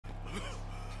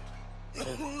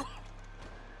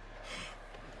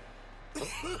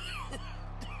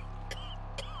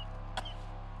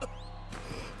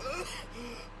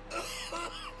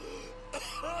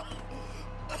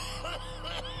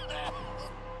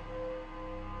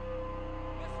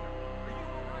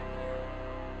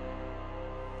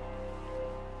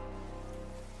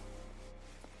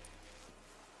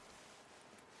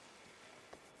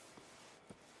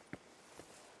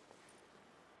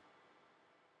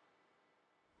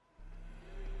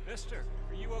Mister,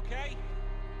 are you okay?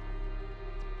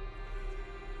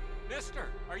 Mister,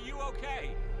 are you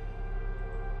okay?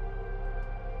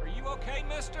 Are you okay,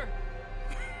 mister?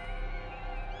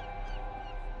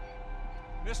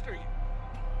 Mister,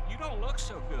 you don't look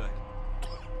so good.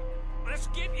 Let's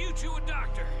get you to a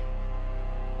doctor.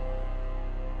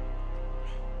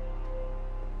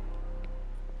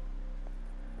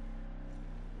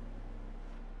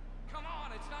 Come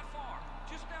on, it's not far.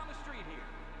 Just down the street here.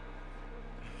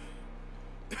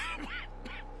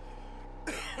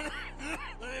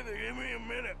 Give me a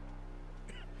minute.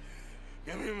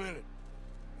 Give me a minute.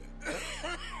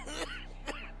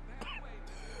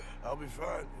 I'll be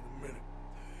fine in a minute.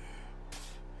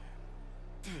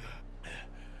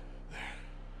 There.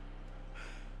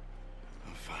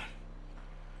 I'm fine.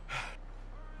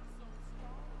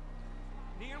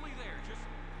 Nearly there, just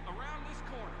around this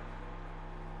corner.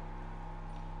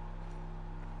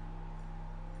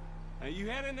 Now you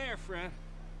head in there, friend.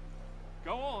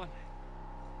 Go on.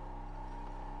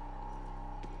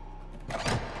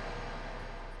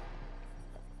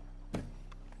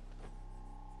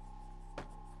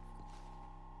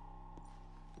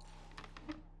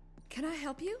 Can I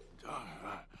help you?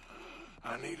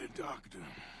 I need a doctor.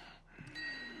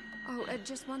 Oh,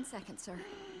 just 1 second, sir.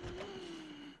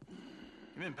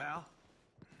 Come in, pal.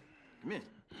 Come in.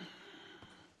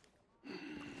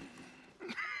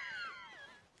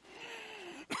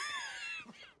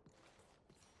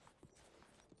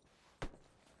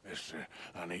 Mister,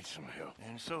 I need some help.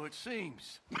 And so it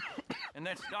seems. And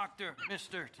that's Dr.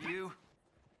 Mister to you?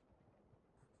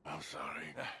 I'm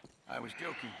sorry. I was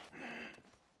joking.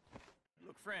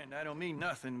 Look, friend, I don't mean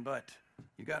nothing, but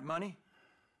you got money?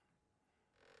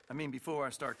 I mean, before I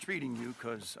start treating you,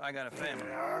 'cause I got a family.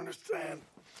 Yeah, I understand.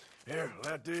 Here,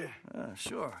 that do you?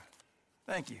 Sure.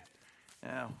 Thank you.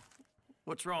 Now,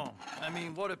 what's wrong? I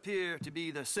mean, what appear to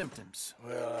be the symptoms?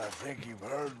 Well, I think you've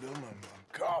heard them. I'm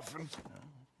coughing.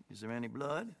 Is there any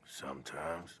blood?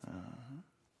 Sometimes.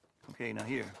 Okay, now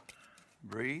here.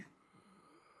 Breathe.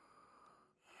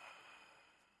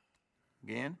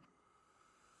 Again.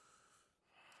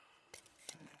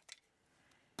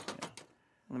 Yeah.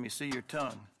 Let me see your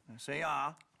tongue. Now say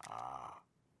ah. Ah.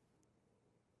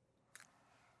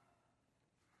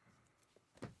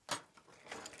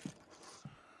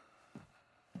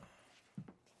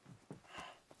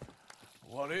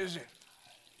 What is it?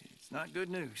 It's not good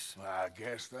news. I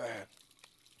guess that.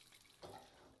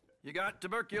 You got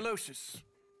tuberculosis.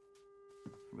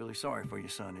 Really sorry for you,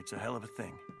 son. It's a hell of a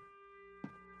thing.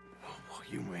 What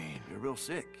do you mean? You're real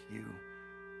sick.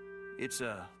 It's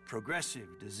a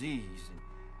progressive disease, and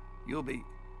you'll be...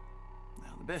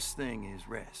 Now, the best thing is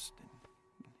rest, and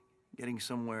getting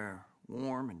somewhere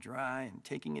warm and dry and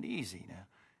taking it easy. Now,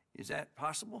 is that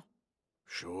possible?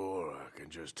 Sure, I can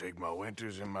just take my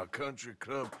winters in my country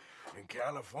club in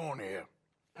California.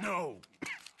 No,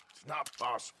 it's not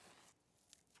possible.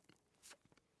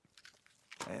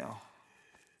 Well,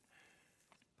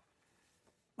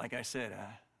 like I said,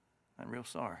 I'm real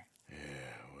sorry. Yeah,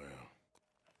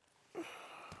 well...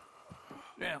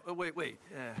 Yeah, wait.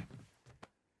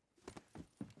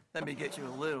 Let me get you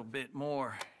a little bit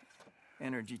more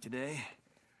energy today.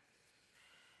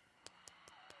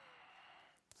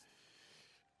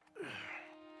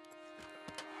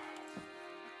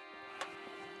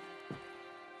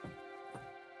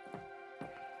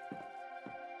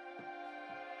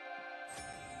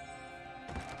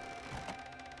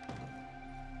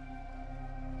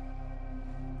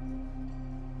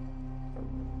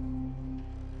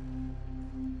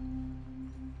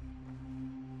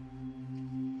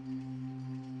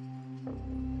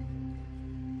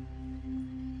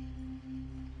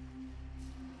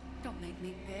 Don't make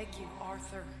me beg you,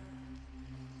 Arthur.